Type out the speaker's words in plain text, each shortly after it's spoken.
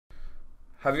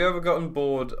Have you ever gotten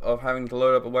bored of having to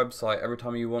load up a website every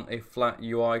time you want a flat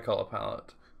UI color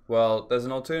palette? Well, there's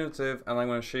an alternative, and I'm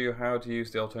going to show you how to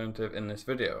use the alternative in this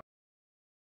video.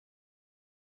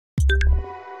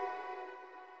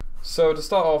 So to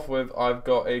start off with, I've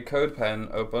got a code pen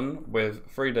open with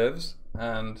 3 divs,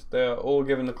 and they're all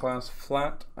given the class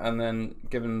flat and then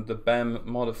given the BEM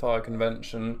modifier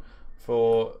convention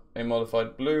for a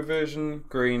modified blue version,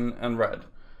 green and red.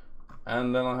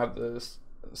 And then I have this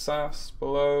SAS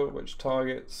below, which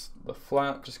targets the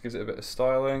flat, just gives it a bit of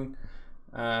styling,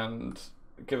 and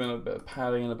giving a bit of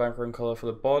padding in the background color for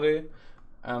the body.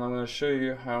 And I'm going to show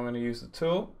you how I'm going to use the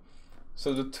tool.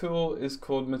 So the tool is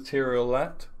called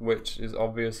Materialette, which is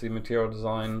obviously material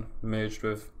design merged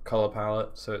with color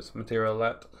palette, so it's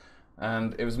Materialette.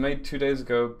 And it was made 2 days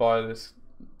ago by this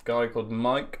guy called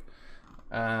Mike,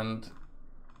 and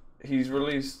he's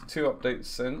released 2 updates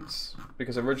since,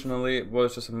 because originally it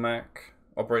was just a Mac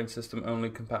operating system only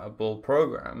compatible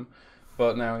program,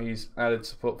 but now he's added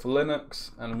support for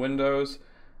Linux and Windows,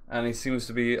 and he seems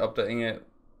to be updating it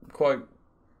quite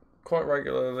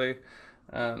regularly.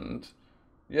 And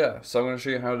yeah, so I'm going to show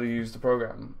you how to use the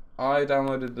program. I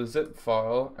downloaded the zip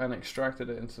file and extracted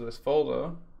it into this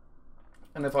folder,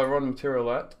 and if I run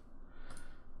Materialette,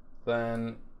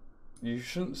 then you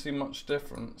shouldn't see much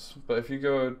difference, but if you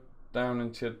go down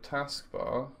into your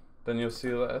taskbar, then you'll see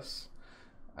this,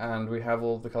 and we have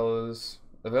all the colors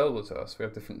available to us. We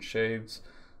have different shades,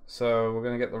 so we're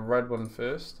going to get the red one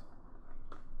first.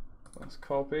 That's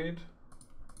copied,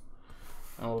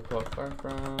 and we'll put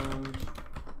background,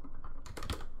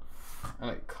 and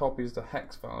it copies the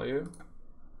hex value,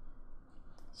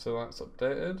 so that's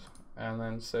updated. And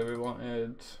then say we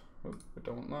wanted, we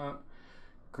don't want that,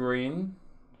 green,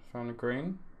 found a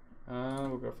green, and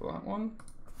we'll go for that one.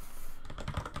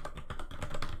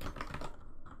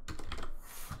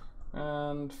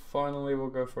 And finally we'll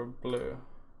go for a blue.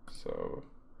 So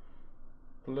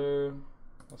blue,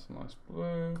 that's a nice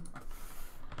blue.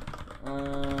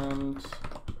 And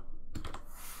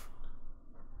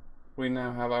we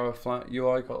now have our flat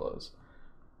UI colors.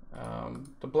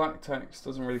 The black text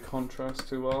doesn't really contrast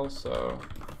too well, so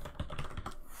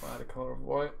if I add a color of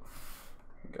white,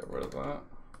 get rid of that.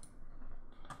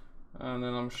 And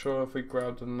then I'm sure if we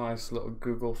grabbed a nice little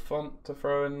Google font to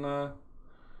throw in there,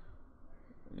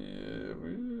 yeah,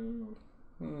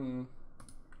 I'm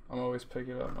always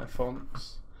picky about my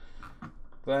fonts.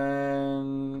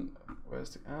 Then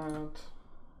where's the add?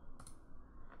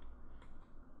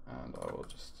 And I will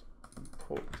just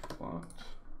import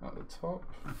that at the top.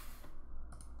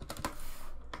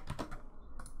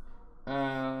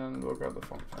 And we'll grab the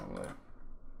font family.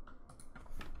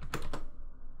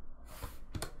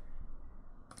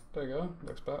 There you go,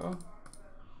 looks better.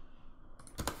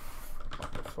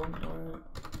 Up the font weight.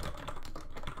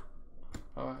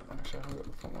 Oh, actually I haven't got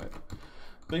the font weight.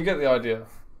 But you get the idea.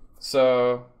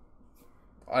 So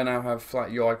I now have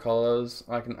flat UI colors.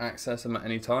 I can access them at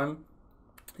any time.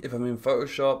 If I'm in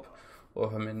Photoshop or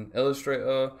if I'm in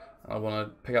Illustrator and I want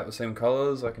to pick out the same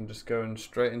colors, I can just go in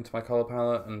straight into my color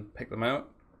palette and pick them out.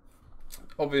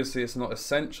 Obviously it's not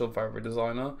essential for every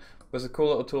designer, but it's a cool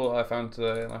little tool that I found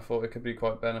today, and I thought it could be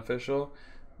quite beneficial.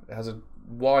 It has a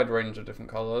wide range of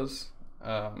different colors,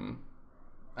 and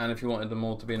if you wanted them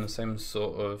all to be in the same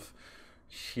sort of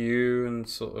hue and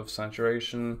sort of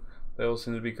saturation, they all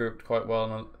seem to be grouped quite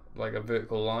well in like a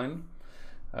vertical line.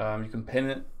 You can pin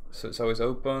it so it's always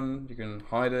open, you can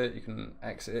hide it, you can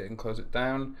exit it and close it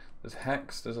down. There's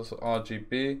hex, there's also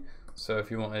RGB, so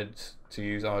if you wanted to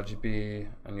use RGB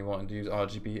and you wanted to use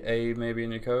RGBA maybe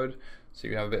in your code, so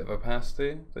you have a bit of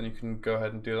opacity, then you can go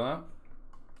ahead and do that.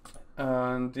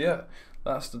 And yeah,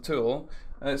 that's the tool.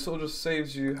 And it sort of just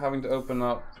saves you having to open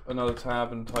up another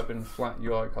tab and type in flat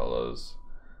UI colors,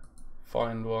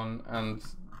 find one, and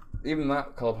even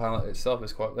that color palette itself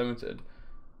is quite limited.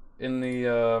 In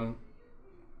the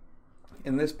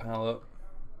in this palette,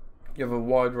 you have a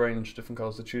wide range of different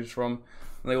colors to choose from,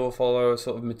 and they all follow a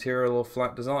sort of material or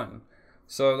flat design.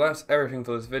 So that's everything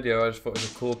for this video. I just thought it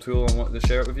was a cool tool and wanted to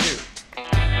share it with you.